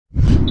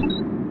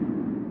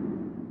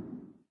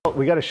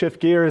We got to shift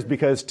gears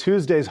because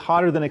Tuesday's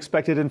hotter than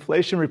expected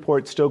inflation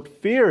report stoked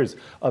fears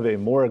of a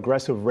more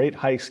aggressive rate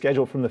hike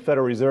schedule from the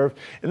Federal Reserve.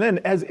 And then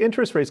as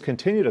interest rates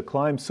continue to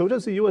climb, so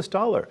does the U.S.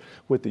 dollar.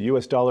 With the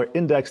U.S. dollar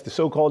index, the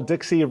so-called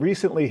Dixie,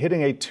 recently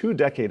hitting a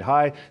 2-decade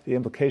high, the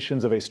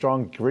implications of a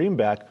strong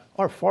greenback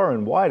are far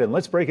and wide. And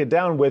let's break it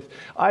down with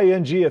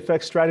ING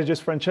FX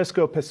strategist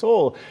Francesco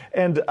Pesole.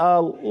 And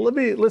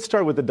let's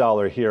start with the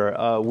dollar here.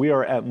 We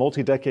are at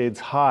multi-decades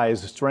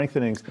highs,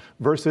 strengthening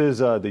versus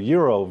the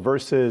euro,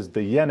 versus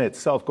the yen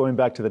itself, going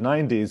back to the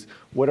 90s.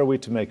 What are we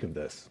to make of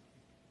this?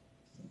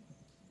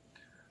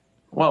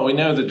 Well, we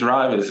know the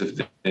drivers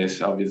of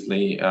this.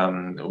 Obviously,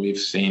 we've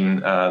seen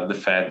the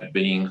Fed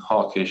being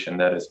hawkish, and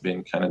that has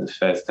been kind of the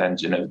first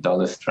engine of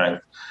dollar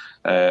strength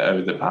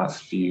over the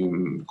past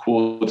few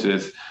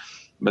quarters.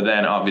 But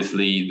then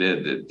obviously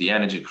the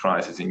energy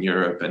crisis in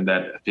Europe, and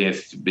that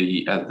appears to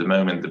be at the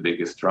moment the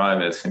biggest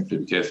driver, simply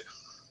because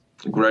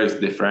growth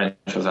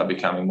differentials are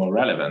becoming more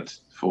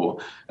relevant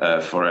for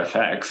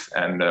FX.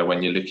 And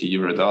when you look at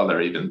euro dollar,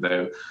 even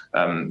though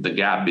the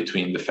gap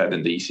between the Fed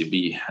and the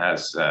ECB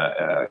has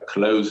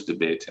closed a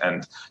bit,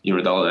 and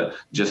euro dollar,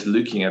 just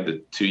looking at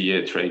the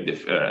 2-year trade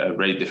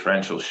rate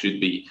differential, should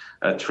be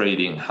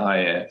trading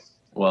higher.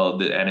 Well,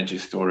 the energy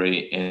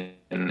story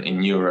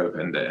in Europe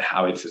and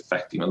how it's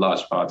affecting a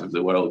large part of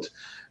the world,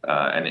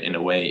 and in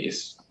a way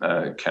is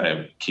kind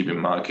of keeping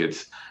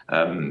markets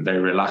very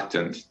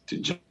reluctant to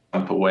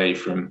jump away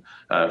from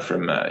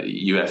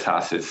US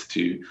assets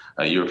to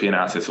European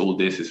assets. All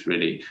this is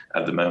really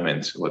at the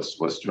moment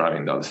what's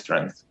driving dollar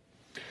strength.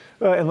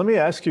 And let me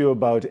ask you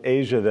about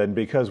Asia then,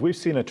 because we've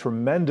seen a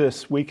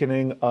tremendous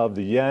weakening of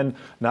the yen,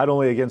 not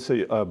only against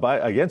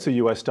the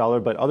U.S.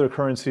 dollar, but other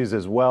currencies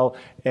as well.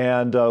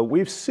 And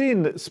we've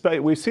seen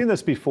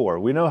this before.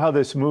 We know how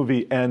this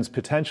movie ends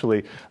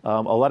potentially.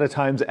 A lot of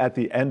times at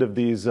the end of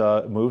these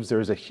moves,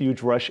 there's a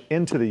huge rush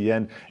into the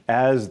yen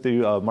as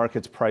the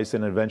markets price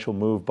an eventual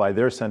move by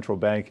their central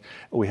bank.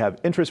 We have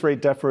interest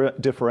rate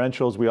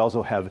differentials. We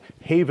also have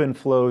haven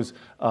flows.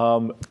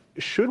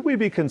 Should we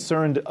be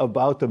concerned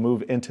about the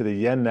move into the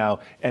yen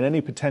now and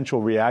any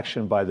potential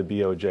reaction by the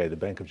BOJ, the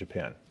Bank of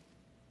Japan?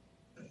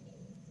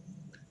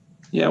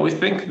 Yeah, we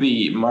think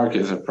the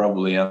markets are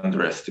probably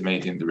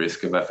underestimating the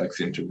risk of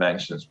FX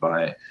interventions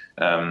by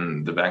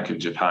the Bank of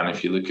Japan.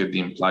 If you look at the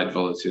implied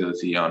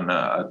volatility on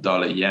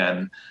dollar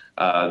yen,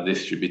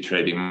 this should be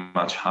trading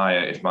much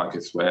higher if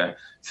markets were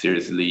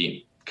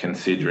seriously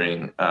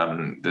considering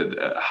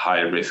the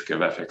higher risk of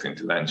FX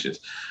interventions.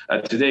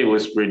 Today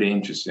was really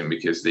interesting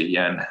because the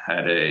yen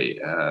had the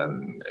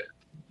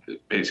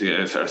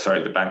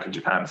Bank of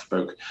Japan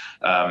spoke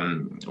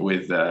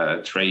with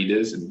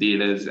traders and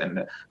dealers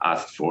and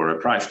asked for a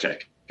price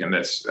check. And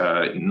that's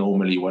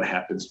normally what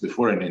happens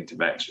before an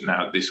intervention.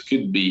 Now, this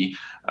could be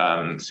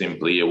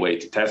simply a way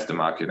to test the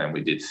market, and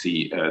we did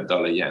see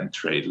dollar yen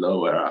trade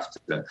lower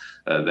after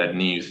that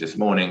news this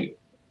morning.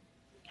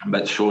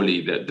 But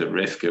surely the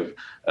risk of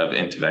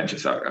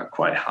interventions are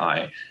quite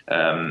high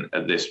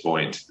at this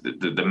point.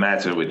 The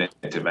matter with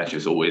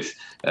interventions is always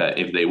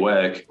if they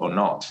work or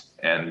not.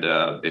 And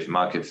if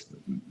markets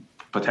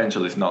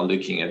potential is not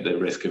looking at the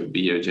risk of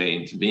BOJ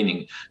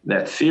intervening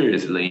that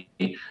seriously,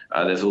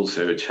 there's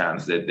also a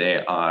chance that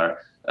they are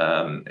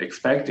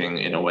expecting,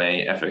 in a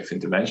way, FX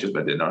interventions,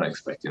 but they're not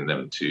expecting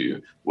them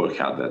to work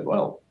out that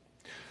well.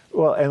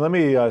 Well, and let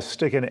me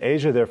stick in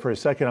Asia there for a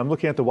second. I'm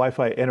looking at the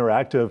Wi-Fi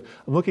Interactive.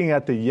 I'm looking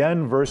at the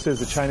yen versus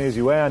the Chinese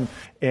yuan,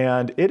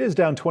 and it is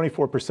down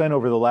 24%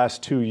 over the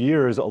last 2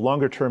 years. A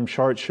longer-term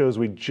chart shows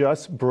we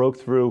just broke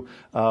through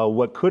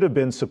what could have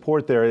been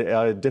support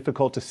there.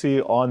 Difficult to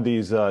see on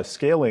these the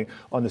scaling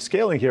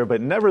here, but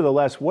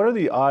nevertheless, what are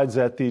the odds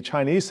that the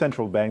Chinese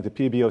central bank, the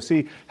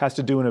PBOC, has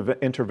to do an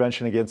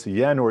intervention against the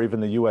yen or even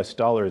the U.S.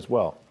 dollar as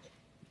well?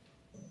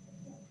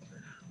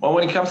 Well,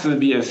 when it comes to the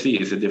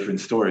BOC, it's a different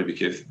story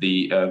because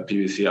the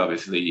PBOC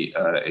obviously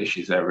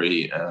issues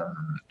every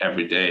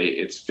day.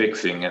 It's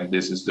fixing, and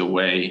this is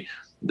the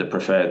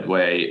preferred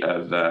way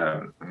of,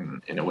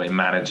 in a way,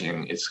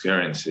 managing its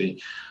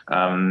currency.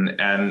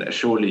 And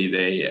surely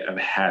they have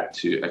had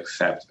to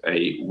accept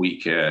a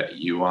weaker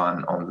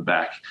yuan on the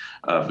back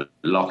of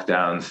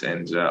lockdowns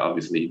and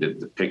obviously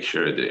the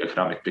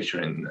economic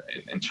picture in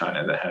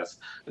China that has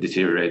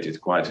deteriorated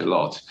quite a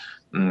lot.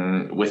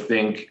 We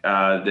think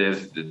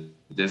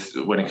this,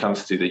 when it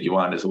comes to the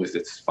yuan, there's always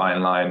this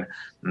fine line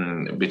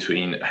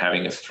between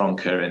having a strong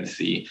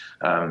currency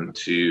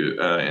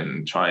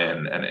to try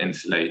and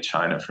insulate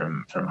China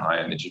from high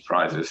energy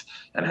prices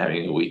and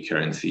having a weak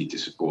currency to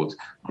support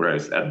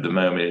growth. At the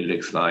moment, it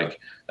looks like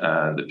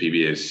the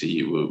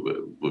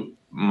PBOC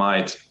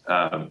might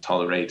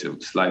tolerate a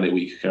slightly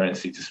weaker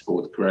currency to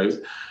support growth,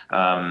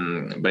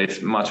 but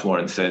it's much more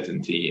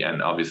uncertainty,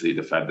 and obviously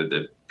the fact that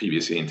the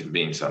PBOC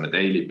intervenes on a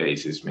daily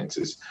basis means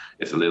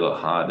it's a little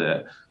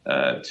harder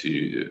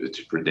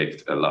to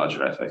predict a larger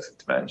FX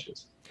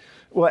interventions.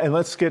 Well, and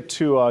let's get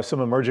to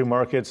some emerging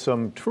markets,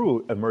 some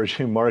true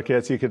emerging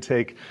markets. You could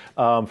take,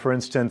 for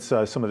instance,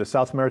 some of the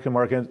South American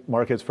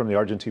markets from the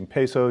Argentine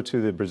peso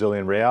to the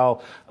Brazilian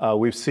real.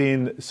 We've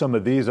seen some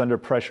of these under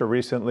pressure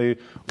recently.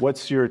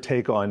 What's your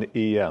take on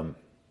EM?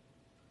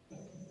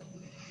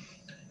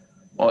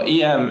 Well,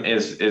 EM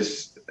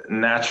is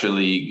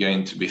naturally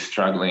going to be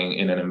struggling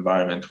in an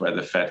environment where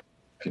the Fed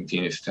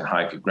continues to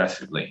hike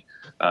aggressively.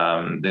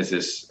 This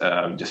is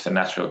just a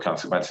natural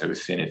consequence that we've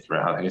seen it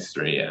throughout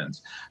history. And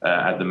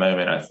at the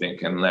moment, I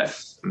think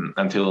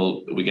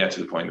until we get to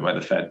the point where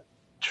the Fed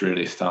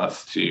truly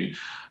starts to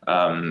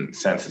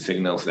sense the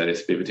signals that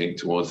it's pivoting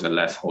towards a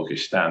less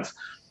hawkish stance,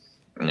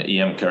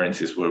 EM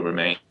currencies will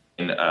remain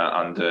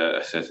under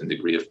a certain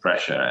degree of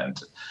pressure,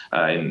 and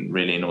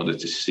in order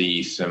to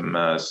see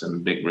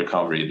some big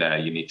recovery there,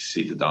 you need to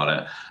see the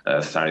dollar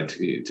starting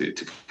to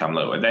come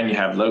lower. Then you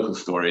have local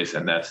stories,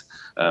 and that's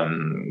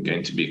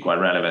going to be quite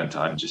relevant.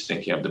 I'm just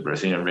thinking of the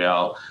Brazilian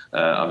real,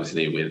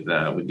 obviously with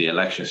the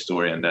election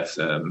story, and that's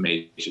a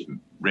major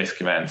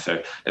risk event.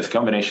 So as a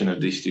combination of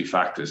these two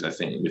factors, I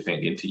think we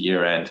think into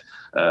year end,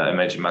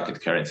 emerging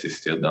market currencies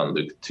still don't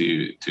look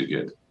too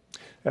good.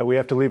 We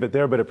have to leave it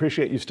there, but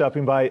appreciate you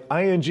stopping by.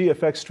 ING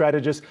FX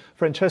strategist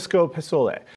Francesco Pesole.